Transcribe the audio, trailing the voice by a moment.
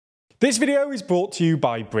This video is brought to you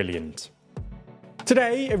by Brilliant.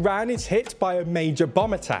 Today, Iran is hit by a major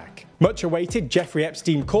bomb attack. Much awaited Jeffrey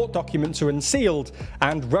Epstein court documents are unsealed,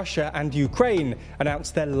 and Russia and Ukraine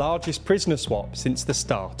announced their largest prisoner swap since the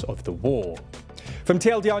start of the war. From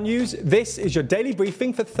TLDR News, this is your daily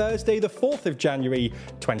briefing for Thursday, the 4th of January,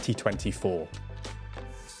 2024.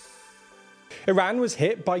 Iran was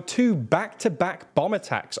hit by two back-to-back bomb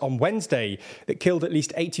attacks on Wednesday that killed at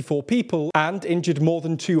least 84 people and injured more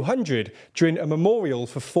than 200 during a memorial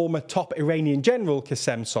for former top Iranian general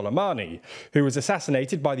Qasem Soleimani, who was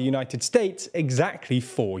assassinated by the United States exactly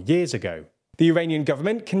 4 years ago. The Iranian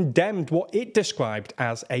government condemned what it described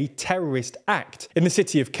as a terrorist act in the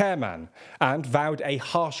city of Kerman and vowed a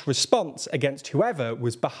harsh response against whoever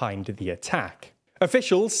was behind the attack.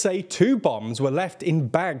 Officials say two bombs were left in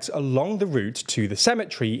bags along the route to the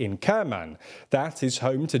cemetery in Kerman, that is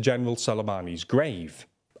home to General Soleimani's grave.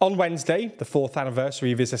 On Wednesday, the 4th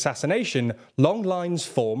anniversary of his assassination, long lines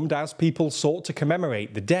formed as people sought to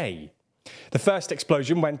commemorate the day. The first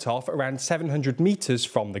explosion went off around 700 metres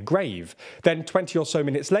from the grave. Then 20 or so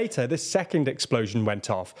minutes later, the second explosion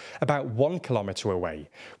went off about 1 kilometre away,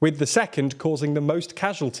 with the second causing the most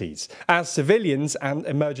casualties, as civilians and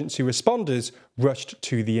emergency responders rushed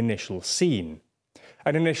to the initial scene.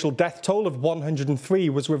 An initial death toll of 103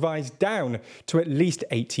 was revised down to at least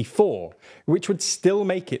 84, which would still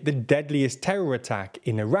make it the deadliest terror attack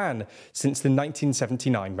in Iran since the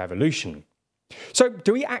 1979 revolution. So,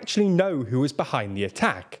 do we actually know who was behind the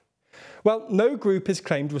attack? Well, no group has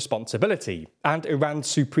claimed responsibility, and Iran's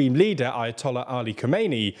supreme leader Ayatollah Ali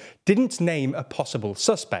Khamenei didn't name a possible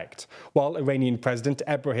suspect, while Iranian President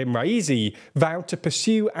Ebrahim Raisi vowed to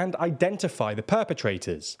pursue and identify the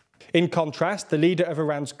perpetrators. In contrast, the leader of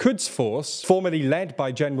Iran's Quds Force, formerly led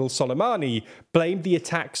by General Soleimani, blamed the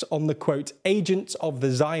attacks on the, quote, agents of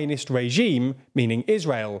the Zionist regime, meaning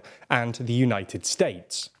Israel, and the United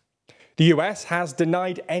States. The US has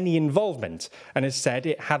denied any involvement and has said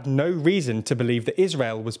it had no reason to believe that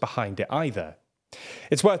Israel was behind it either.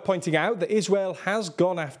 It's worth pointing out that Israel has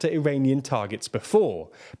gone after Iranian targets before,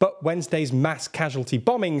 but Wednesday's mass casualty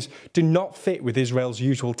bombings do not fit with Israel's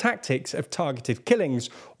usual tactics of targeted killings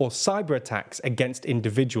or cyber attacks against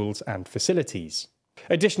individuals and facilities.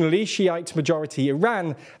 Additionally, Shiite-majority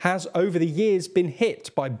Iran has over the years been hit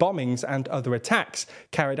by bombings and other attacks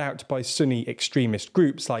carried out by Sunni extremist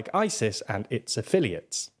groups like ISIS and its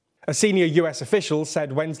affiliates. A senior US official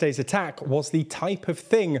said Wednesday's attack was the type of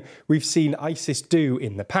thing we've seen ISIS do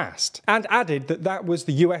in the past, and added that that was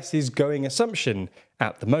the US's going assumption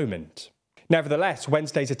at the moment. Nevertheless,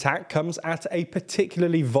 Wednesday's attack comes at a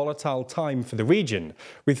particularly volatile time for the region,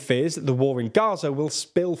 with fears that the war in Gaza will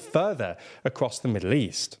spill further across the Middle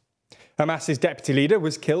East. Hamas's deputy leader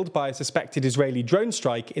was killed by a suspected Israeli drone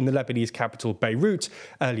strike in the Lebanese capital Beirut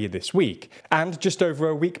earlier this week, and just over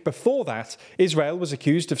a week before that, Israel was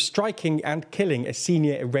accused of striking and killing a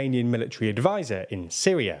senior Iranian military advisor in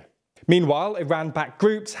Syria. Meanwhile, Iran-backed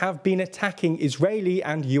groups have been attacking Israeli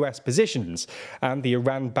and US positions, and the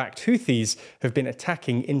Iran-backed Houthis have been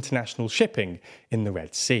attacking international shipping in the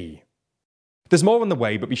Red Sea. There's more on the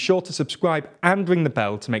way, but be sure to subscribe and ring the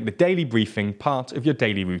bell to make the daily briefing part of your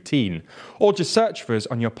daily routine, or just search for us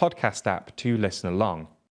on your podcast app to listen along.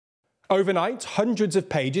 Overnight, hundreds of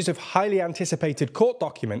pages of highly anticipated court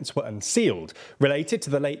documents were unsealed, related to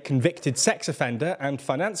the late convicted sex offender and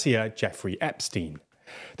financier Jeffrey Epstein.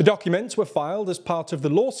 The documents were filed as part of the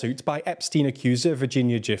lawsuit by Epstein accuser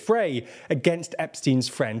Virginia Giuffre against Epstein's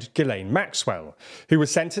friend Ghislaine Maxwell, who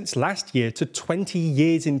was sentenced last year to 20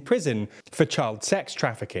 years in prison for child sex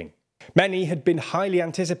trafficking. Many had been highly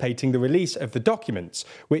anticipating the release of the documents,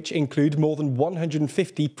 which include more than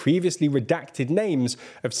 150 previously redacted names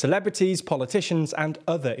of celebrities, politicians, and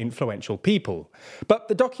other influential people. But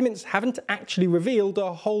the documents haven't actually revealed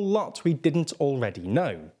a whole lot we didn't already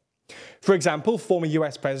know. For example, former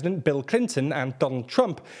US President Bill Clinton and Donald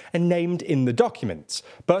Trump are named in the documents,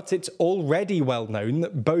 but it's already well known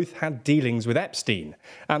that both had dealings with Epstein,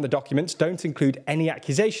 and the documents don't include any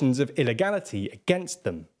accusations of illegality against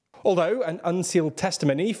them. Although an unsealed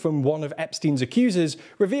testimony from one of Epstein's accusers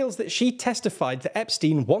reveals that she testified that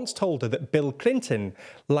Epstein once told her that Bill Clinton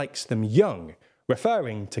likes them young,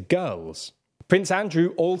 referring to girls. Prince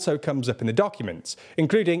Andrew also comes up in the documents,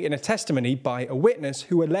 including in a testimony by a witness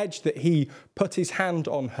who alleged that he put his hand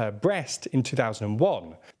on her breast in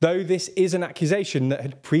 2001, though this is an accusation that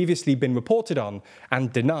had previously been reported on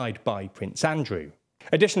and denied by Prince Andrew.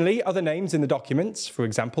 Additionally, other names in the documents, for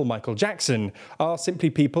example Michael Jackson, are simply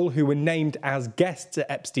people who were named as guests at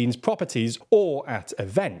Epstein's properties or at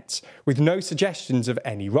events, with no suggestions of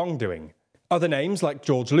any wrongdoing. Other names like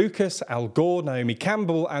George Lucas, Al Gore, Naomi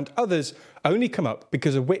Campbell, and others only come up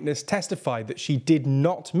because a witness testified that she did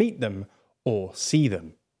not meet them or see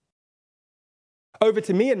them. Over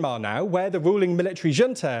to Myanmar now, where the ruling military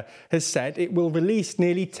junta has said it will release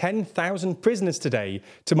nearly 10,000 prisoners today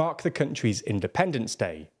to mark the country's Independence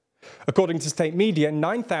Day. According to state media,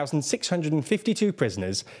 9,652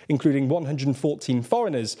 prisoners, including 114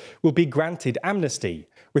 foreigners, will be granted amnesty,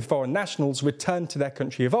 with foreign nationals returned to their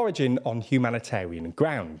country of origin on humanitarian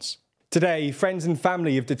grounds. Today, friends and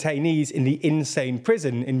family of detainees in the insane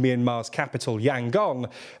prison in Myanmar's capital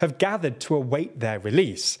Yangon have gathered to await their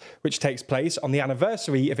release, which takes place on the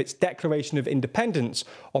anniversary of its declaration of independence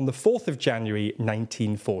on the 4th of January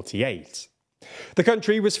 1948. The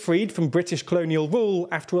country was freed from British colonial rule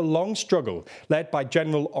after a long struggle led by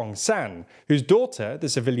General Aung San, whose daughter, the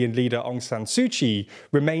civilian leader Aung San Suu Kyi,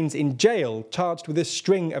 remains in jail charged with a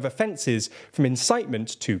string of offences from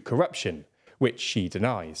incitement to corruption, which she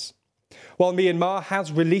denies. While Myanmar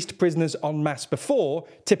has released prisoners en masse before,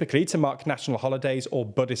 typically to mark national holidays or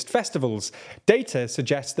Buddhist festivals, data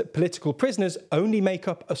suggests that political prisoners only make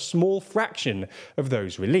up a small fraction of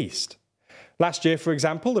those released. Last year, for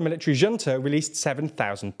example, the military junta released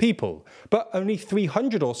 7,000 people, but only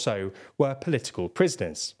 300 or so were political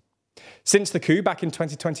prisoners. Since the coup back in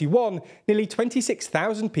 2021, nearly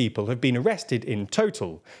 26,000 people have been arrested in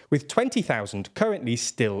total, with 20,000 currently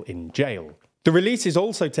still in jail. The release is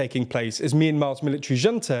also taking place as Myanmar's military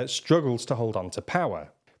junta struggles to hold on to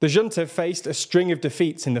power. The junta faced a string of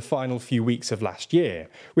defeats in the final few weeks of last year,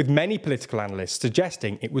 with many political analysts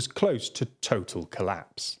suggesting it was close to total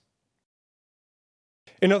collapse.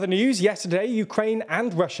 In other news, yesterday, Ukraine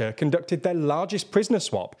and Russia conducted their largest prisoner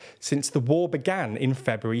swap since the war began in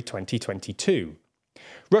February 2022.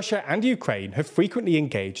 Russia and Ukraine have frequently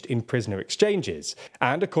engaged in prisoner exchanges,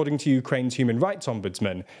 and according to Ukraine's human rights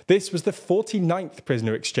ombudsman, this was the 49th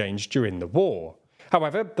prisoner exchange during the war.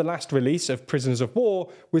 However, the last release of prisoners of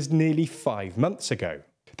war was nearly 5 months ago.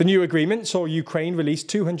 The new agreement saw Ukraine release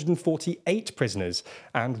 248 prisoners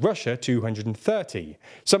and Russia 230,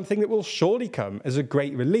 something that will surely come as a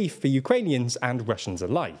great relief for Ukrainians and Russians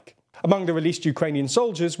alike. Among the released Ukrainian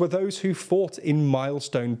soldiers were those who fought in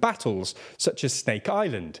milestone battles, such as Snake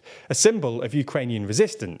Island, a symbol of Ukrainian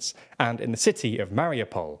resistance, and in the city of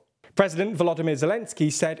Mariupol. President Volodymyr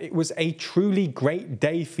Zelensky said it was a truly great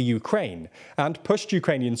day for Ukraine and pushed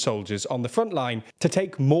Ukrainian soldiers on the front line to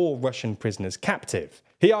take more Russian prisoners captive.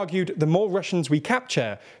 He argued the more Russians we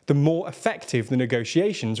capture, the more effective the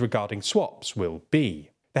negotiations regarding swaps will be.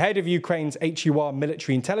 The head of Ukraine's HUR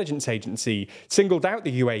military intelligence agency singled out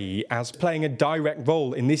the UAE as playing a direct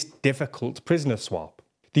role in this difficult prisoner swap.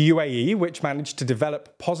 The UAE, which managed to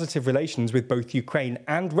develop positive relations with both Ukraine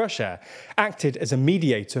and Russia, acted as a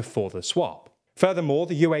mediator for the swap. Furthermore,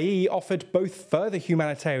 the UAE offered both further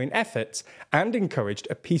humanitarian efforts and encouraged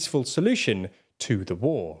a peaceful solution to the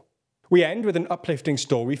war. We end with an uplifting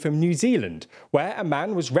story from New Zealand, where a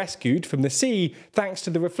man was rescued from the sea thanks to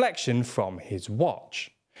the reflection from his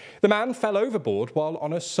watch. The man fell overboard while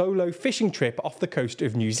on a solo fishing trip off the coast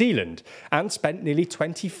of New Zealand and spent nearly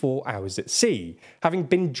 24 hours at sea, having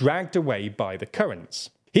been dragged away by the currents.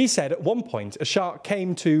 He said at one point a shark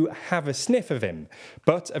came to have a sniff of him,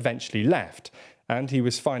 but eventually left, and he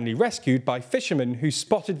was finally rescued by fishermen who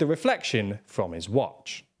spotted the reflection from his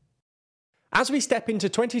watch. As we step into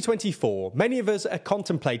 2024, many of us are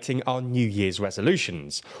contemplating our New Year's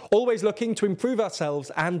resolutions, always looking to improve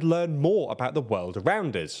ourselves and learn more about the world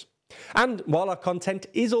around us. And while our content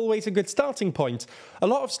is always a good starting point, a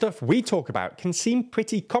lot of stuff we talk about can seem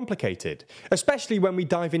pretty complicated, especially when we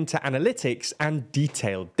dive into analytics and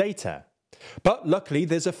detailed data. But luckily,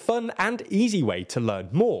 there's a fun and easy way to learn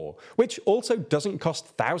more, which also doesn't cost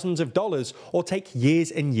thousands of dollars or take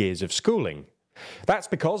years and years of schooling. That's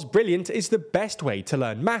because Brilliant is the best way to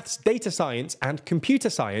learn maths, data science, and computer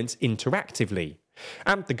science interactively.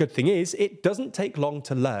 And the good thing is, it doesn't take long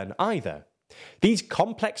to learn either. These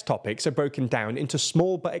complex topics are broken down into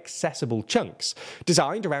small but accessible chunks,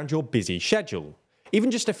 designed around your busy schedule. Even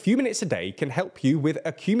just a few minutes a day can help you with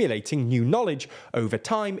accumulating new knowledge over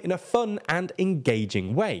time in a fun and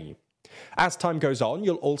engaging way. As time goes on,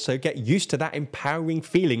 you'll also get used to that empowering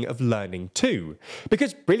feeling of learning too,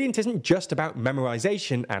 because Brilliant isn't just about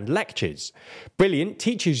memorization and lectures. Brilliant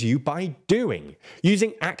teaches you by doing,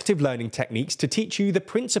 using active learning techniques to teach you the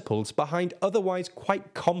principles behind otherwise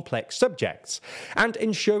quite complex subjects, and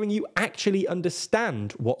ensuring you actually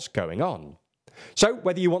understand what's going on. So,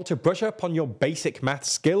 whether you want to brush up on your basic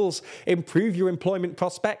maths skills, improve your employment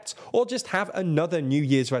prospects, or just have another New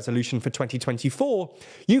Year's resolution for 2024,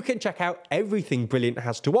 you can check out everything Brilliant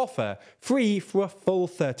has to offer free for a full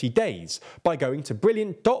 30 days by going to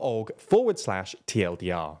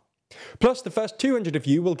brilliant.org/TLDR. Plus, the first 200 of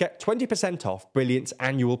you will get 20% off Brilliant's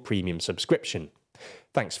annual premium subscription.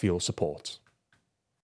 Thanks for your support.